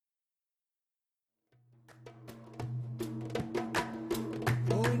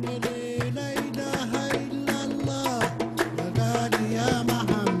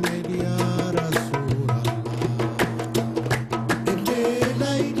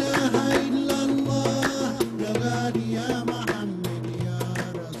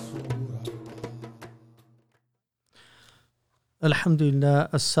Alhamdulillah,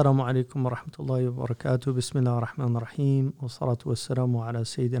 assalamu alaikum wa rahmatullahi wa barakatuh, bismillah ar-Rahman ar-Rahim, wa salatu wa salamu ala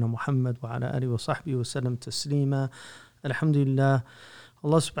Sayyidina Muhammad wa ala alihi wa sahbihi wa sallam taslima. Alhamdulillah,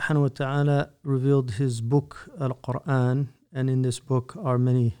 Allah subhanahu wa ta'ala revealed His book, Al-Quran, and in this book are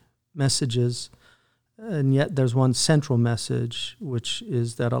many messages, and yet there's one central message, which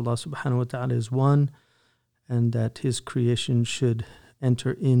is that Allah subhanahu wa ta'ala is one, and that His creation should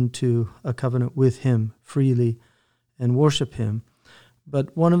enter into a covenant with Him freely and worship Him.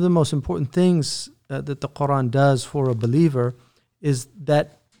 But one of the most important things that the Quran does for a believer is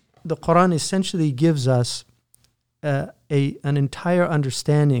that the Quran essentially gives us an entire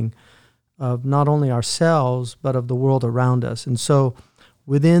understanding of not only ourselves, but of the world around us. And so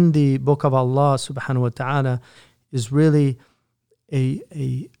within the book of Allah subhanahu wa ta'ala is really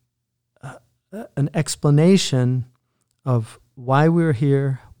an explanation of why we're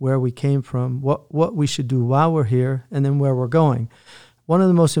here, where we came from, what we should do while we're here, and then where we're going. One of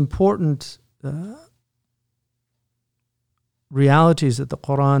the most important realities that the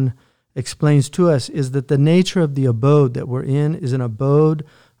Quran explains to us is that the nature of the abode that we're in is an abode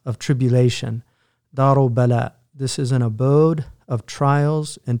of tribulation. Daru bala. This is an abode of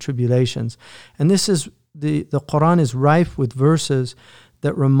trials and tribulations. And this is the Quran is rife with verses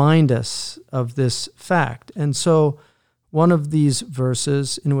that remind us of this fact. And so one of these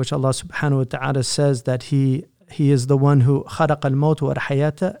verses in which Allah subhanahu wa ta'ala says that He is the one who خَلَقَ الْمَوْتُ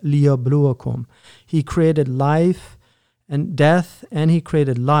وَالْحَيَاةَ لِيَبْلُوَكُمْ. He created life and death, and He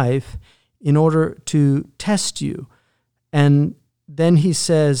created life in order to test you. And then He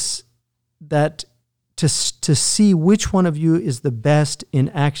says that to see which one of you is the best in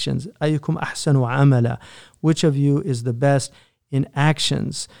actions. أَيُّكُمْ أَحْسَنُ عَمَلًا. Which of you is the best in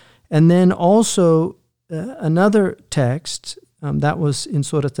actions. And then also another text that was in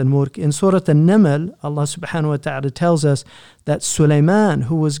Surah Al-Mulk. In Surah Al-Naml, Allah subhanahu wa ta'ala tells us that Sulaiman,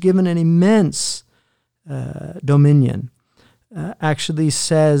 who was given an immense dominion, actually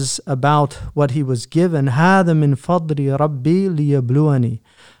says about what he was given, هَذَا مِنْ فَضْلِ رَبِّي لِيَبْلُوَنِي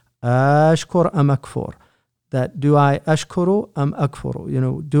أَشْكُرْ أَمْ أَكْفُرْ. That do I ashkuru am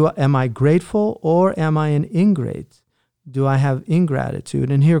akfuru? Am I grateful or am I an ingrate? Do I have ingratitude?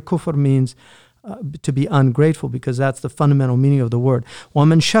 And here kufr means to be ungrateful, because that's the fundamental meaning of the word.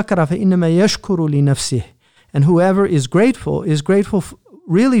 وَمَنْ شَكَرَ فَإِنَّمَا يَشْكُرُ لِنَفْسِهِ. And whoever is grateful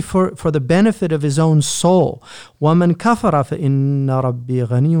really for the benefit of his own soul. وَمَنْ كَفَرَ فَإِنَّ رَبِّي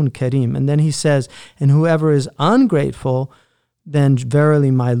غَنِيٌّ كَرِيمٌ. And then he says, and whoever is ungrateful, then verily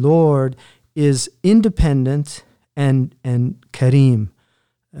my Lord is independent and kareem,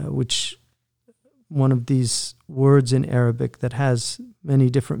 which one of these words in Arabic that has many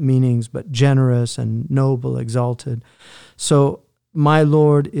different meanings, but generous and noble, exalted. So my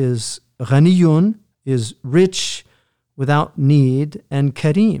Lord is ghaniyun, is rich without need, and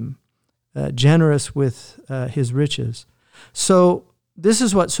kareem, generous with his riches. So this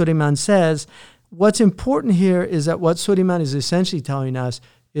is what Sulaiman says. What's important here is that what Sulaiman is essentially telling us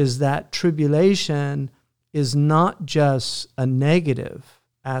is that tribulation is not just a negative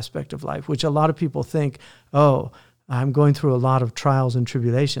aspect of life, which a lot of people think, oh, I'm going through a lot of trials and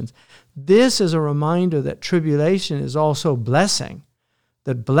tribulations. This is a reminder that tribulation is also blessing,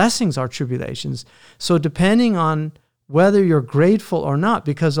 that blessings are tribulations. So depending on whether you're grateful or not,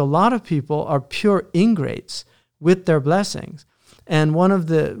 because a lot of people are pure ingrates with their blessings. And one of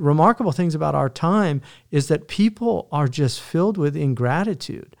the remarkable things about our time is that people are just filled with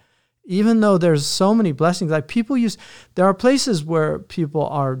ingratitude. Even though there's so many blessings, there are places where people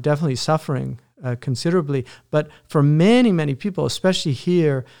are definitely suffering considerably, but for many, many people, especially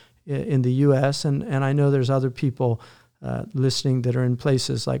here in the U.S., and I know there's other people listening that are in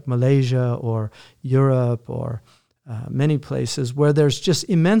places like Malaysia or Europe or many places where there's just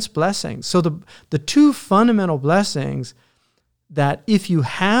immense blessings. So the two fundamental blessings that if you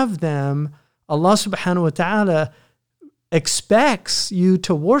have them, Allah subhanahu wa ta'ala expects you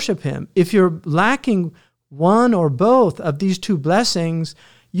to worship Him. If you're lacking one or both of these two blessings,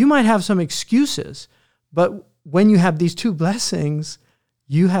 you might have some excuses. But when you have these two blessings,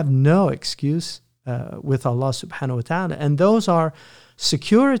 you have no excuse with Allah subhanahu wa ta'ala. And those are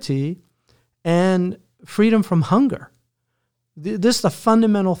security and freedom from hunger. This is the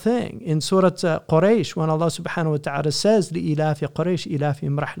fundamental thing in Surah Quraysh when Allah subhanahu wa ta'ala says لِإِلَافِ قُرَيْشِ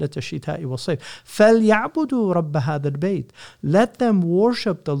إِلَافِهِمْ رَحْلَةَ الشِّتَاءِ وَالصَّيْفِ فَلْيَعْبُدُوا رَبَّ هَذَا الْبَيْتِ. Let them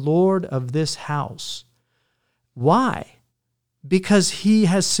worship the Lord of this house. Why? Because He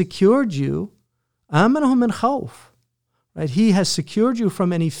has secured you. آمَنَهُم مِّنْ خَوْفٍ. Right? He has secured you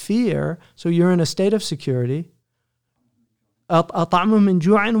from any fear, so you're in a state of security. أَطْعَمُهُم مِّن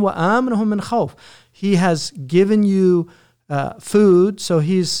جُوعٍ وَآمَنَهُم مِّنْ خَوْفٍ. He has given you food, so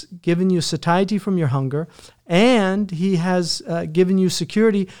He's given you satiety from your hunger, and He has given you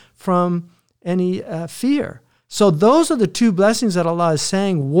security from any fear. So those are the two blessings that Allah is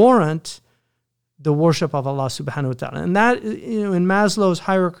saying warrant the worship of Allah subhanahu wa ta'ala. And that, in Maslow's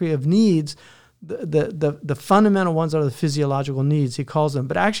hierarchy of needs, the fundamental ones are the physiological needs, he calls them.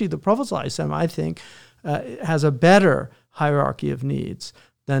 But actually the Prophet ﷺ, I think, has a better hierarchy of needs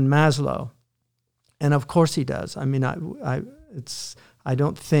than Maslow. And of course he does. I mean, I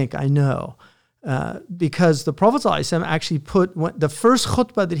don't think, I know. Because the Prophet ﷺ actually the first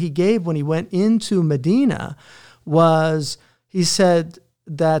khutbah that he gave when he went into Medina was, he said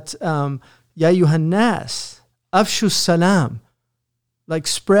that, Ya ayyuhan nas, afshu salam, like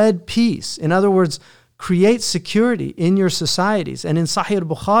spread peace. In other words, create security in your societies. And in Sahih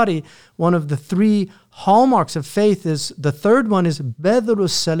al-Bukhari, one of the three hallmarks of faith is, the third one is badru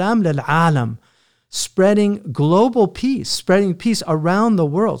salam lil alam, spreading global peace, spreading peace around the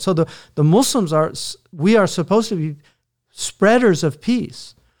world. So the Muslims we are supposed to be spreaders of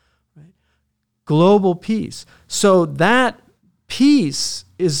peace, right? Global peace. So that peace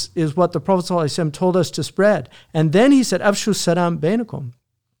is what the Prophet ﷺ told us to spread. And then he said, Afshu salam bainakum.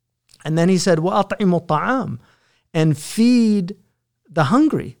 And then he said, وَأَطْعِمُوا الطَّعَامِ, and feed the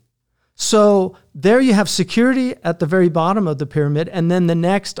hungry. So there you have security at the very bottom of the pyramid, and then the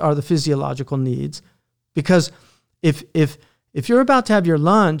next are the physiological needs. Because if you're about to have your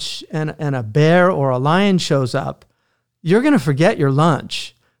lunch and a bear or a lion shows up, you're going to forget your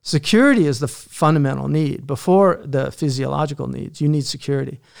lunch. Security is the fundamental need. Before the physiological needs, you need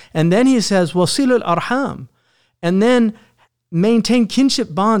security. And then he says, وَصِلُ الْأَرْحَامِ, and then maintain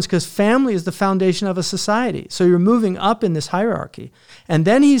kinship bonds, because family is the foundation of a society. So you're moving up in this hierarchy. And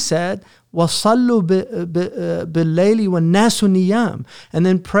then he said, وَصَلُّوا بِاللَّيْلِ وَالنَّاسُ نِيَامٌ, and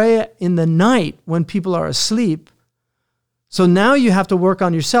then pray in the night when people are asleep. So now you have to work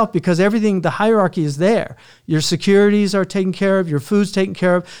on yourself, because everything, the hierarchy is there. Your securities are taken care of, your food's taken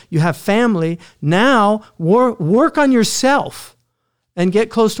care of, you have family. Now work on yourself and get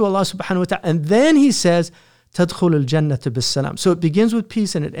close to Allah subhanahu wa ta'ala. And then he says, تَدْخُلُ الْجَنَّةَ بِالسَّلَامِ. So it begins with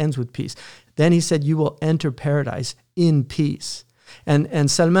peace and it ends with peace. Then he said, you will enter paradise in peace. And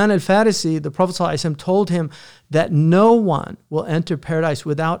Salman al-Farisi, the Prophet ﷺ told him that no one will enter paradise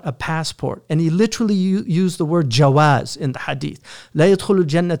without a passport. And he literally used the word jawaz in the hadith. لا يدخل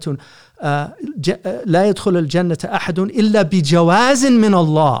الجنة أحد إلا بجواز من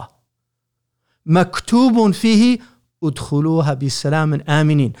الله مكتوب فيه ادخلوها بسلام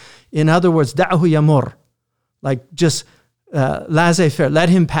آمنين. In other words, دعه يمر. Like just laissez-faire, let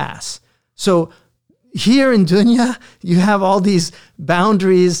him pass. So here in dunya, you have all these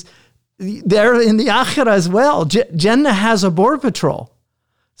boundaries. There in the akhirah as well. Jannah has a border patrol.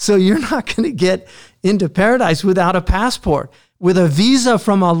 So you're not going to get into paradise without a passport, with a visa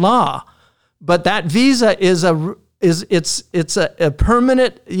from Allah. But that visa is a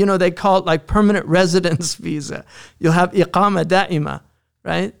permanent, they call it like permanent residence visa. You'll have iqama da'ima,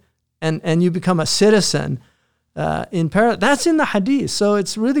 right? And you become a citizen in paradise. That's in the hadith. So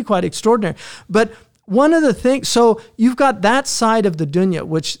it's really quite extraordinary. But one of the things, so you've got that side of the dunya,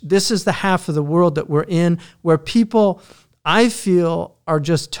 which this is the half of the world that we're in, where people, I feel, are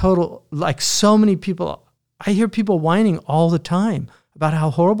just total, like so many people, I hear people whining all the time about how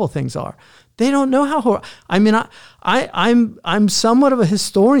horrible things are. They don't know how horrible. I mean, I'm somewhat of a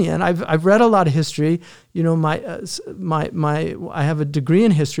historian. I've read a lot of history. I have a degree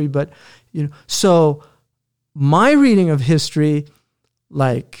in history, but so my reading of history,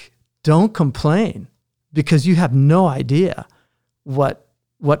 like, don't complain, because you have no idea what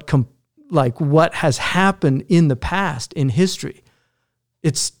has happened in the past in history.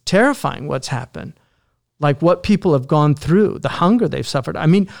 It's terrifying what's happened. Like what people have gone through, the hunger they've suffered. I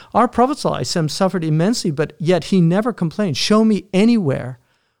mean, our Prophet ﷺ suffered immensely, but yet he never complained. Show me anywhere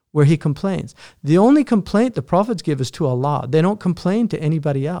where he complains. The only complaint the prophets give is to Allah. They don't complain to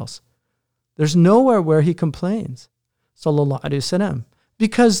anybody else. There's nowhere where he complains, sallallahu alaihi wasallam,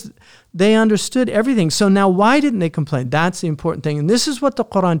 because they understood everything. So now why didn't they complain? That's the important thing. And this is what the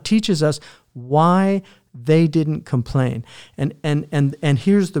Quran teaches us, why they didn't complain. And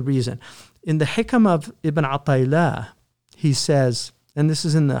here's the reason. In the Hikam of Ibn Ata'illah, he says, and this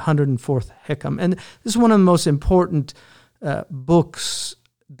is in the 104th Hikam, and this is one of the most important books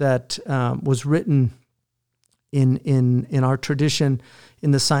that was written in our tradition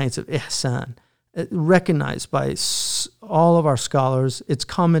in the science of ihsan, recognized by all of our scholars. It's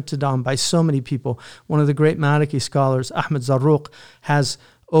commented on by so many people. One of the great Maliki scholars, Ahmed Zarruq, has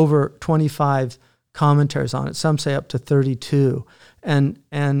over 25 commentaries on it. Some say up to 32.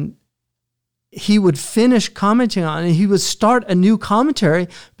 And he would finish commenting on it, and he would start a new commentary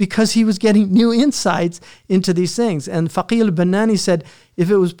because he was getting new insights into these things. And Faqih al-Bannani said, if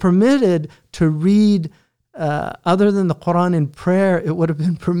it was permitted to read other than the Quran in prayer, it would have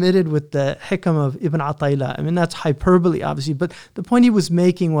been permitted with the Hikam of Ibn Ata'illah. I mean, that's hyperbole, obviously, but the point he was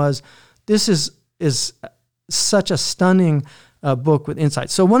making was this is such a stunning book with insight.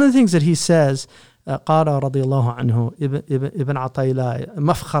 So one of the things that he says, Qara radiallahu anhu, Ibn Ata'illah,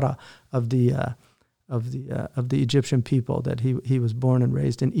 mafkhara of the Egyptian people, that he was born and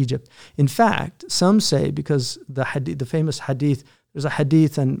raised in Egypt. In fact, some say, because the famous hadith, there's a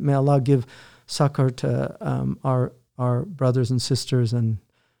hadith, and may Allah give succor to our brothers and sisters and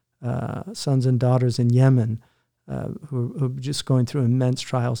sons and daughters in Yemen who are just going through immense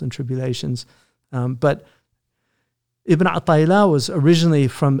trials and tribulations. But Ibn Ata'illah was originally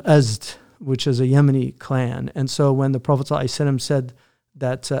from Azd, which is a Yemeni clan. And so when the Prophet ﷺ said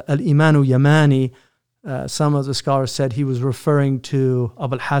that al-imanu Yamani, some of the scholars said he was referring to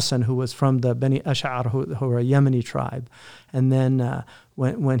Abu al-Hasan, who was from the Bani Ash'ar, who were a Yemeni tribe. And then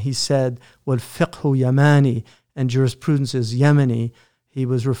when he said, wal fiqhu Yamani, and jurisprudence is Yemeni, he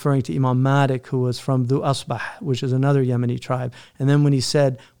was referring to Imam Malik, who was from Dhu Asbah, which is another Yemeni tribe. And then when he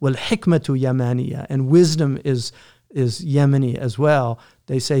said, wal hikmatu Yamaniya, and wisdom is Yemeni as well,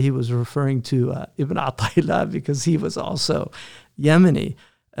 they say he was referring to Ibn Ata'illah because he was also Yemeni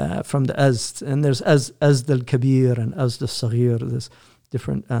from the Azd. And there's Azd al-Kabir and Azd al-Saghir. There's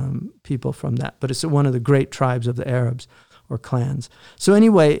different people from that. But it's one of the great tribes of the Arabs or clans. So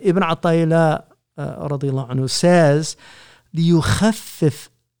anyway, Ibn Ata'illah radiallahu anhu says, لِيُخَفِّفْ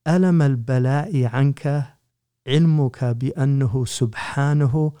أَلَمَ الْبَلَاءِ عَنْكَ عِلْمُكَ بِأَنَّهُ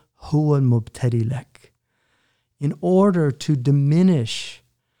سُبْحَانَهُ هُوَ الْمُبْتَلِي لَكَ. In order to diminish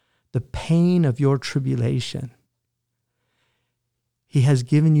the pain of your tribulation, He has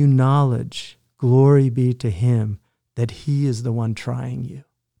given you knowledge, glory be to Him, that He is the one trying you.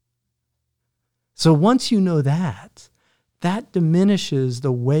 So once you know that diminishes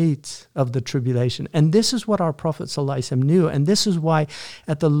the weight of the tribulation. And this is what our Prophet ﷺ knew. And this is why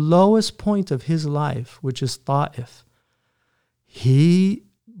at the lowest point of his life, which is Ta'if, he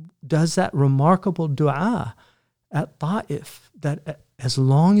does that remarkable dua at Ta'if, that as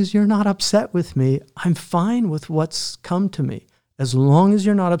long as you're not upset with me, I'm fine with what's come to me, as long as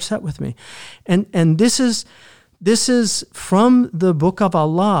you're not upset with me. And this is from the book of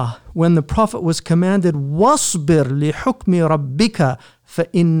Allah, when the Prophet was commanded, وَاصْبِرْ لِحُكْمِ رَبِّكَ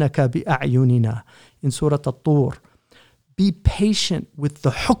فَإِنَّكَ بِأَعْيُنِنَا, in Surah At-Tur. Be patient with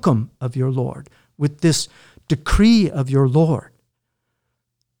the hukm of your Lord, with this decree of your Lord,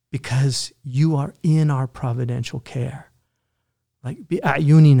 because you are in our providential care. Like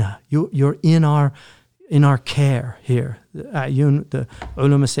bi'ayunina, you're in our care here. The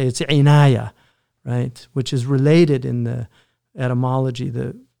ulama say it's inaya, right? Which is related in the etymology,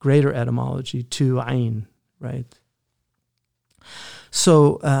 the greater etymology, to ayn, right?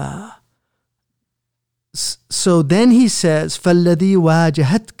 So then he says, فَالَّذِي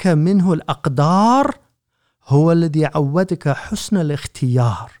وَاجَهَتْكَ مِنْهُ الْأَقْدَارِ هُوَ الَّذِي عَوَّدَكَ حُسْنَ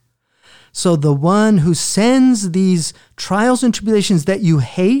الْاخْتِيَارِ. So the one who sends these trials and tribulations that you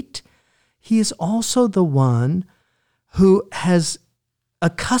hate, He is also the one who has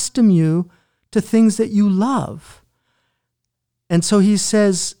accustomed you to things that you love. And so he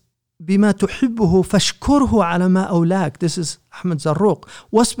says, بِمَا تُحِبُّهُ فَاشْكُرْهُ عَلَى مَا أَوْلَاكَ. This is Ahmed Zarruq.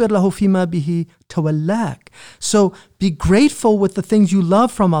 وَاصْبِرْ لَهُ فِي مَا بِهِ تَوَلَّاكَ. So be grateful with the things you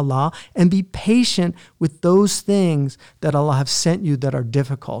love from Allah, and be patient with those things that Allah have sent you that are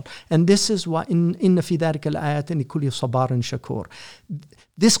difficult. And this is why إِنَّ فِي ذَلِكَ الْآيَاتِ لِكُلِّ صَبَارٍ شَكُورٍ.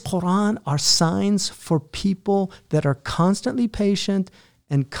 This Quran are signs for people that are constantly patient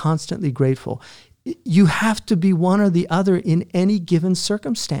and constantly grateful. You have to be one or the other in any given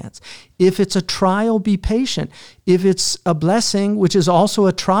circumstance. If it's a trial, be patient. If it's a blessing, which is also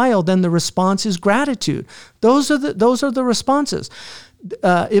a trial, then the response is gratitude. Those are the responses.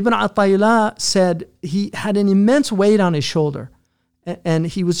 Ibn Ata'illah said he had an immense weight on his shoulder, and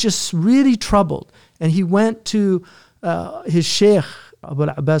he was just really troubled. And he went to his sheikh, Abu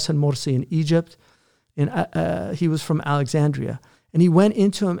al-Abbas al-Mursi in Egypt. He was from Alexandria. And he went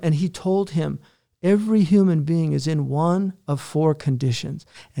into him and he told him, Every human being is in one of 4 conditions,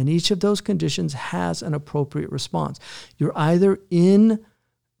 and each of those conditions has an appropriate response. You're either in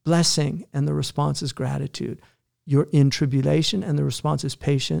blessing, and the response is gratitude. You're in tribulation, and the response is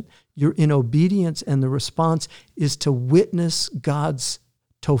patient. You're in obedience, and the response is to witness God's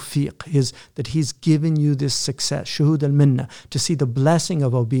tawfiq, that He's given you this success, shuhud al-minna, to see the blessing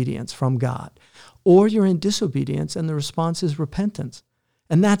of obedience from God. Or you're in disobedience, and the response is repentance.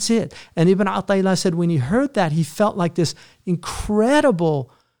 And that's it. And Ibn Ata'illah said when he heard that, he felt like this incredible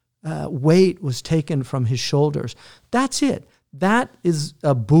weight was taken from his shoulders. That's it. That is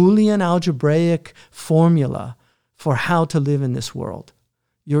a Boolean algebraic formula for how to live in this world.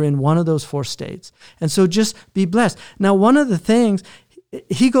 You're in one of those 4 states. And so just be blessed. Now, one of the things,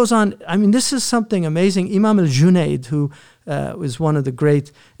 he goes on, I mean, this is something amazing. Imam al-Junayd, who was one of the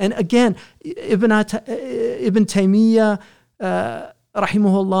great, and again, Ibn Taymiyyah,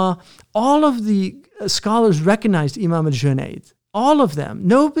 rahimahullah, all of the scholars recognized Imam al-Junayd. All of them.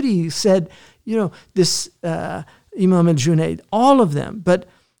 Nobody said, this Imam al-Junayd. All of them. But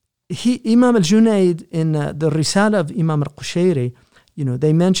Imam al-Junayd, in the Risala of Imam al-Qushayri,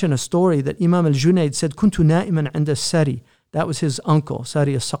 they mention a story that Imam al-Junayd said, "Kuntu na'iman 'inda Sari." That was his uncle,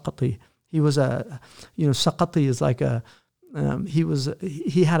 Sari al-Saqati. He was Saqati is like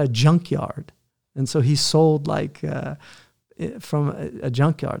he had a junkyard. And so he sold from a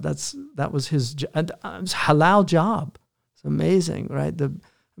junkyard. That was his halal job. It's amazing, right?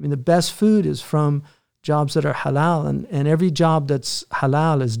 The best food is from jobs that are halal, and every job that's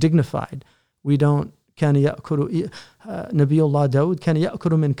halal is dignified. We don't Nabiullah Dawood kana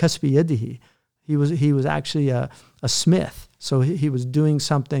ya'kulu min kasbi yadihi. He was actually a smith, so he was doing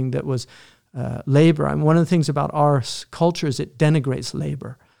something that was labor. I mean, one of the things about our culture is it denigrates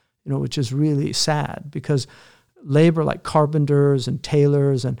labor, which is really sad, because labor like carpenters and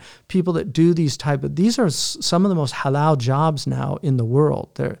tailors and people that do these are some of the most halal jobs now in the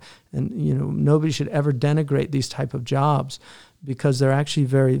world. Nobody should ever denigrate these type of jobs, because they're actually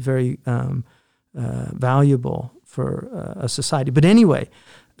very, very valuable for a society. But anyway,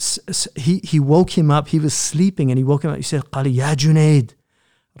 he woke him up. He was sleeping, and he woke him up. He said, "Qali ya Junayd,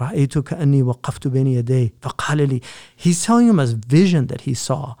 ra'aytu ka'anni waqaftu bayna yaday, faqala li." He's telling him a vision that he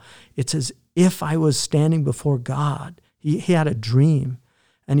saw. It's as if I was standing before God. He had a dream,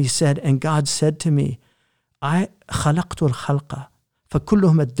 and he said, and God said to me, I khalaqtu al-khalqa,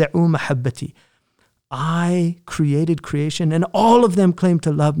 fakulluhum adda'u mahabbati. I created creation, and all of them claim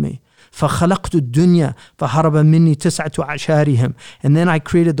to love me. فَخَلَقْتُ الدُّنْيَا فَهَرَبَ مِنِّي تِسْعَةُ عَشَارِهِمْ. And then I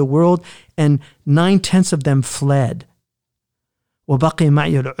created the world, and 9/10 of them fled. وَبَقِي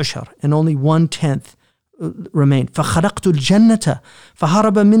مَعِيَ الْعُشَرِ. And only 1/10 remained. فَخَلَقْتُ الْجَنَّةَ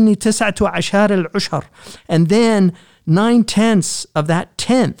فَهَرَبَ مِنِّي تِسْعَةُ عَشَارِ الْعُشَرِ. And then 9/10 of that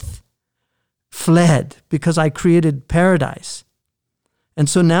 10th fled, because I created paradise. And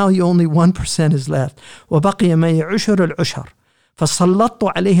so now only 1% is left. وَبَقِي مَعِيَ عُشُرُ الْعُشَرِ. فَصَلَّطْتُ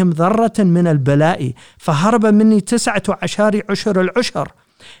عَلَيْهِمْ ذَرَّةً مِنَ الْبَلَاءِ فَهَرَبَ مِنِّي 19 عُشُرُ الْعُشَرِ.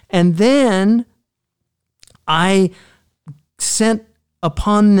 And then I sent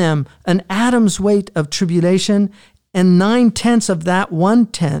upon them an atom's weight of tribulation, and 9/10 of that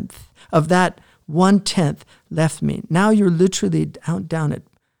 1/10 left me. Now you're literally down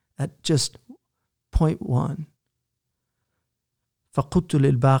at just 0.1. فَقُلْتُ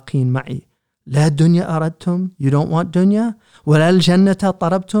لِلْبَاقِينَ مَعِي لَا دُنْيَا أَرَدْتُمْ. You don't want dunya. وَلَا الْجَنَّةَ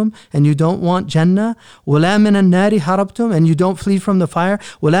طَرَبْتُمْ. And you don't want Jannah. وَلَا مِنَ النَّارِ هَرَبْتُمْ. And you don't flee from the fire.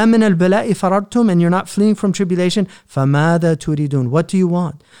 وَلَا مِنَ الْبَلَاءِ فَرَرْتُمْ. And you're not fleeing from tribulation. فَمَاذَا تُرِيدُونَ. What do you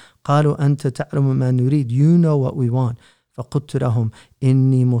want? قَالُوا أَنْتَ تَعْلَمُ مَا نُرِيد. You know what we want. فقلت لهم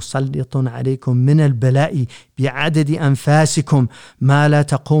إني مسلط عليكم من البلاء بعدد أنفاسكم ما لا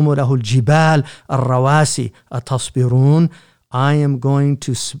تقوم له الجبال الرواسي أتصبرون. I am going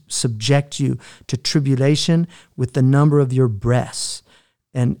to subject you to tribulation with the number of your breaths,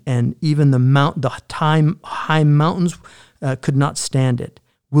 and even the high mountains could not stand it.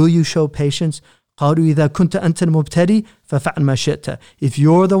 Will you show patience? قالوا إذا كنت أنت المبتلي ففعل ما شئت. If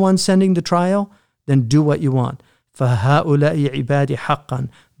you're the one sending the trial, then do what you want. فهؤلاء عبادي حقا.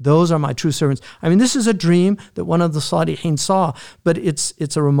 Those are my true servants. I mean, this is a dream that one of the Salihin saw, but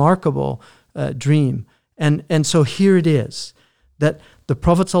it's a remarkable dream. And so here it is, that the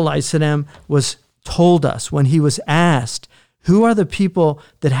Prophet ﷺ was told us when he was asked, who are the people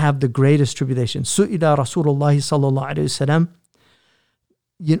that have the greatest tribulation? سُئِلَ رسول الله صلى الله عليه وسلم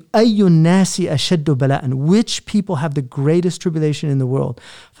أي الناس أشد بلاء. Which people have the greatest tribulation in the world?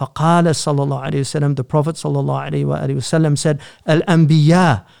 فقال صلى الله عليه وسلم, the Prophet صلى الله عليه وسلم said,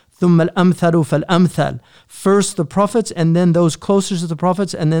 الأنبياء ثُمَّ الْأَمْثَلُ فَالْأَمْثَلُ. First the prophets, and then those closest to the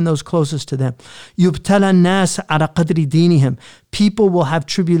prophets, and then those closest to them. يُبْتَلَى النَّاسَ عَلَى قَدْرِ دِينِهِمْ. People will have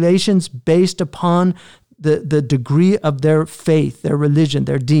tribulations based upon the degree of their faith, their religion,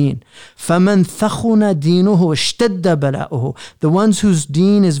 their deen. فَمَنْ ثَخُنَ دِينُهُ اشْتَدَّ بَلَاؤُهُ. The ones whose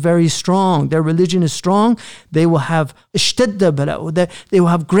deen is very strong, their religion is strong, they will have اشْتَدَّ بَلَاؤُهُ. They will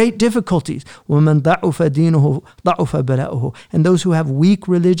have great difficulties. وَمَنْ ضَعُفَ دِينُهُ ضَعُفَ بَلَاؤُهُ. And those who have weak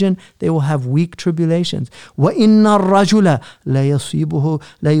religion, they will have weak tribulations. وَإِنَّ الرَّجُلَ لَيُصِيبُهُ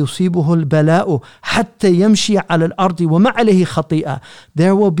الْبَلَاءُ حَتَّى يَمْشِيَ عَلَى الْأَرْضِ وَمَا عَلَيْهِ خَطِيئَةٌ.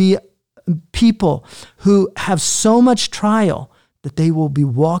 There will be people who have so much trial that they will be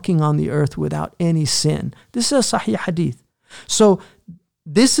walking on the earth without any sin. This is a Sahih hadith. So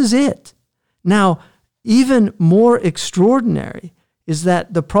this is it. Now, even more extraordinary is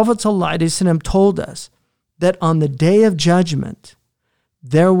that the Prophet ﷺ told us that on the day of judgment,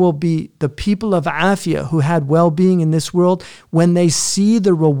 there will be the people of Afiyah who had well-being in this world, when they see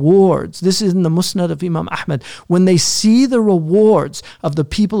the rewards, this is in the Musnad of Imam Ahmad, when they see the rewards of the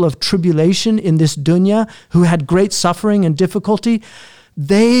people of tribulation in this dunya who had great suffering and difficulty,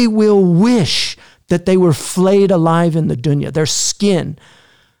 they will wish that they were flayed alive in the dunya. Their skin,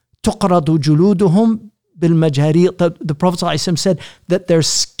 تُقْرَضُ جُلُودُهُمْ بِالْمَجَارِيقِ. The Prophet ﷺ said that their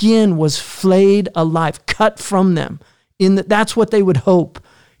skin was flayed alive, cut from them. That's what they would hope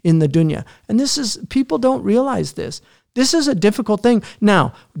in the dunya. And this is, people don't realize this. This is a difficult thing.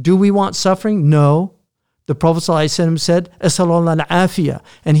 Now, do we want suffering? No. The Prophet ﷺ said, أَسَلُ الْعَافِيَةِ.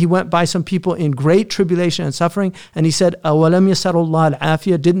 And he went by some people in great tribulation and suffering, and he said, أَوَلَمْ يَسَرُ اللَّهَ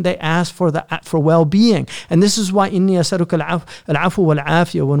الْعَافِيَةِ. Didn't they ask for well-being? And this is why إِنِّي أَسَلُكَ الْعَفْوَ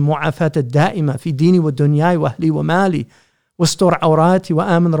وَالْعَافِيَةَ وَالْمُعَافَاةَ الدَّائِمَةَ فِي دِينِي وَالدُّنْيَاي وَأَهْلِي وَمَالِي وَاسْتُرْ عَوْرَاتِي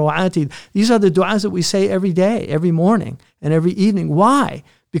وَآمِنْ رَوَعَاتِي. These are the du'as that we say every day, every morning, and every evening. Why?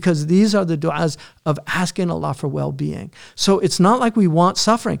 Because these are the du'as of asking Allah for well-being. So it's not like we want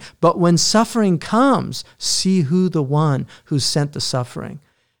suffering, but when suffering comes, see who the one who sent the suffering.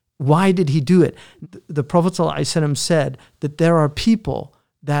 Why did he do it? The Prophet ﷺ said that there are people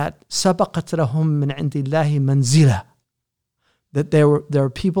that سَبَقَتْ لَهُم مِّنْ عِنْدِ اللَّهِ مَنْزِلَةً. That there are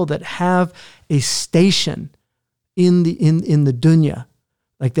people that have a station in the dunya,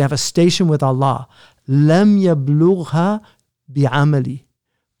 like they have a station with Allah. Lam yablugha bi'amali.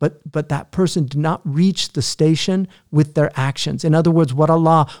 But that person did not reach the station with their actions. In other words, what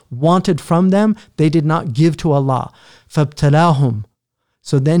Allah wanted from them, they did not give to Allah. فَابْتَلَاهُمْ.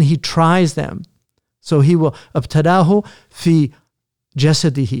 So then he tries them. So he will ابتلاه في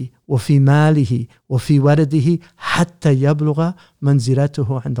جسده وفي ماله وفي ولده حتى يبلغ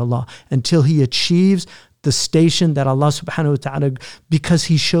منزلته عند الله. Until he achieves the station that Allah subhanahu wa ta'ala, because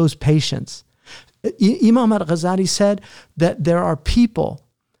he shows patience. Imam al-Ghazali said that there are people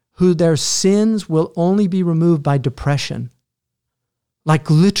who their sins will only be removed by depression. Like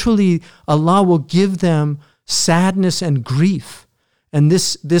literally, Allah will give them sadness and grief. And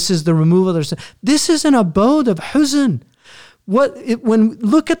this is the removal of their sin. This is an abode of huzn. When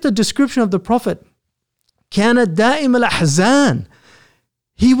look at the description of the Prophet, كَانَ دَائِمَ الْأَحْزَانِ.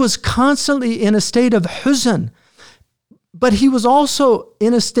 He was constantly in a state of huzn, but he was also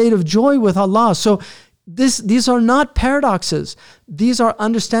in a state of joy with Allah. So these are not paradoxes. These are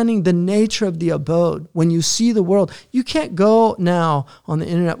understanding the nature of the abode. When you see the world, you can't go now on the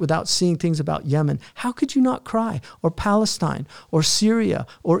internet without seeing things about Yemen. How could you not cry? Or Palestine, or Syria,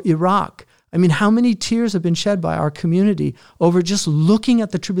 or Iraq. I mean, how many tears have been shed by our community over just looking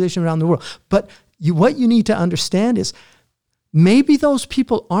at the tribulation around the world? But what you need to understand is, maybe those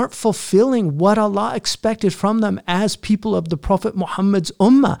people aren't fulfilling what Allah expected from them as people of the Prophet Muhammad's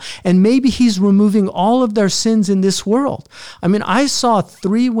ummah. And maybe he's removing all of their sins in this world. I mean, I saw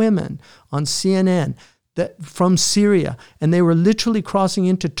 3 women on CNN from Syria, and they were literally crossing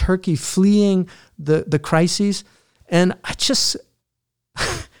into Turkey, fleeing the crises. And I just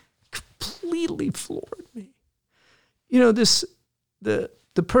completely floored me. You know, the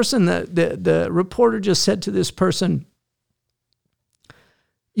person, the reporter just said to this person,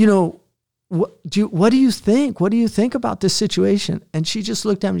 you know, what do you think? What do you think about this situation? And she just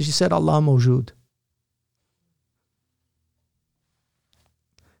looked at me and she said, Allah mawjood.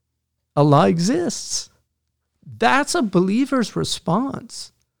 Allah exists. That's a believer's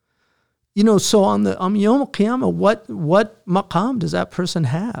response. You know, so on Yawm al-Qiyamah, what maqam does that person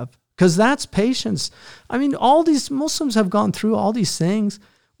have? Because that's patience. I mean, all these Muslims have gone through all these things.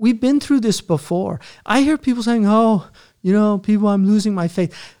 We've been through this before. I hear people saying, oh, you know, people, I'm losing my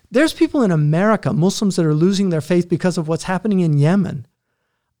faith. There's people in America, Muslims, that are losing their faith because of what's happening in Yemen.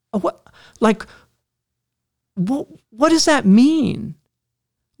 What does that mean?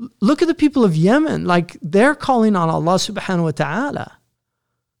 Look at the people of Yemen, like they're calling on Allah subhanahu wa ta'ala.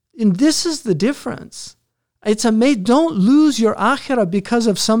 And this is the difference. It's amazing. Don't lose your akhirah because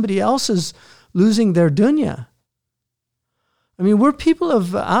of somebody else's losing their dunya. I mean, we're people of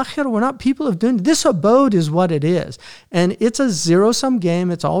akhirah, we're not people of dunya. This abode is what it is. And it's a zero-sum game.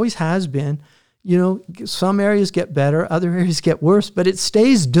 It always has been. You know, some areas get better, other areas get worse, but it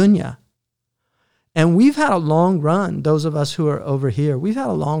stays dunya. And we've had a long run, those of us who are over here, we've had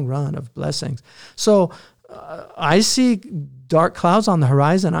a long run of blessings. So I see dark clouds on the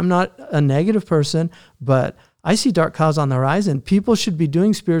horizon. I'm not a negative person, but I see dark clouds on the horizon. People should be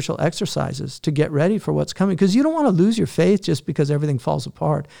doing spiritual exercises to get ready for what's coming, because you don't want to lose your faith just because everything falls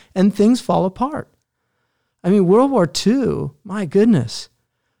apart. And things fall apart. I mean, World War II, my goodness.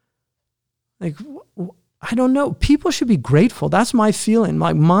 Like, I don't know. People should be grateful. That's my feeling.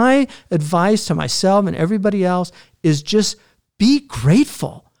 My advice to myself and everybody else is just be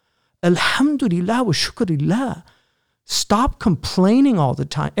grateful. Alhamdulillah wa shukrillah. Stop complaining all the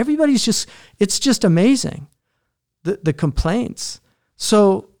time. It's just amazing, the complaints.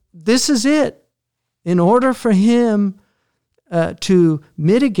 So this is it. In order for him to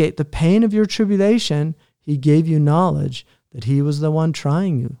mitigate the pain of your tribulation, he gave you knowledge that he was the one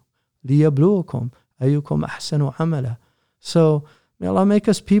trying you. لِيَبْلُوَكُمْ أَيُّكُمْ أَحْسَنُ عَمَلًا. So may Allah make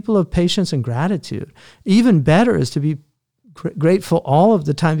us people of patience and gratitude. Even better is to be grateful all of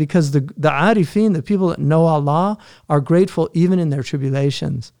the time, because the arifin, the people that know Allah, are grateful even in their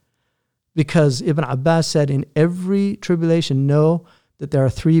tribulations. Because Ibn Abbas said, in every tribulation, know that there are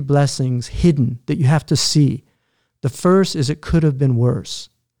 3 blessings hidden that you have to see. The first is it could have been worse.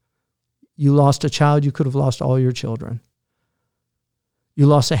 You lost a child, you could have lost all your children. You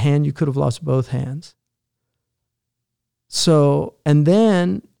lost a hand, you could have lost both hands. So, and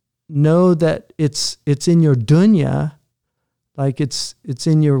then know that it's in your dunya, like it's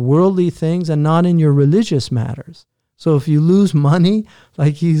in your worldly things and not in your religious matters. So if you lose money,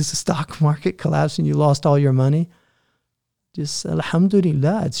 like the stock market collapsed and you lost all your money, just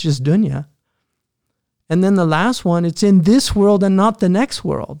alhamdulillah, it's just dunya. And then the last one, it's in this world and not the next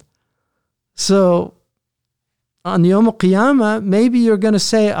world. So on Yawm al-Qiyamah, maybe you're going to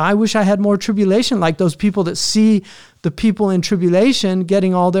say, I wish I had more tribulation, like those people that see the people in tribulation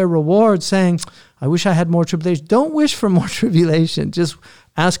getting all their rewards, saying, I wish I had more tribulation. Don't wish for more tribulation. Just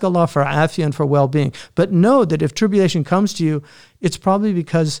ask Allah for afiyah and for well-being. But know that if tribulation comes to you, it's probably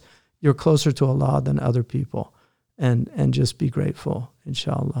because you're closer to Allah than other people. And just be grateful,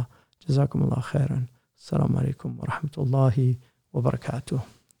 inshallah. Jazakumullah khairan. Assalamu alaikum wa rahmatullahi wa barakatuh.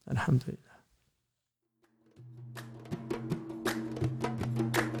 Alhamdulillah.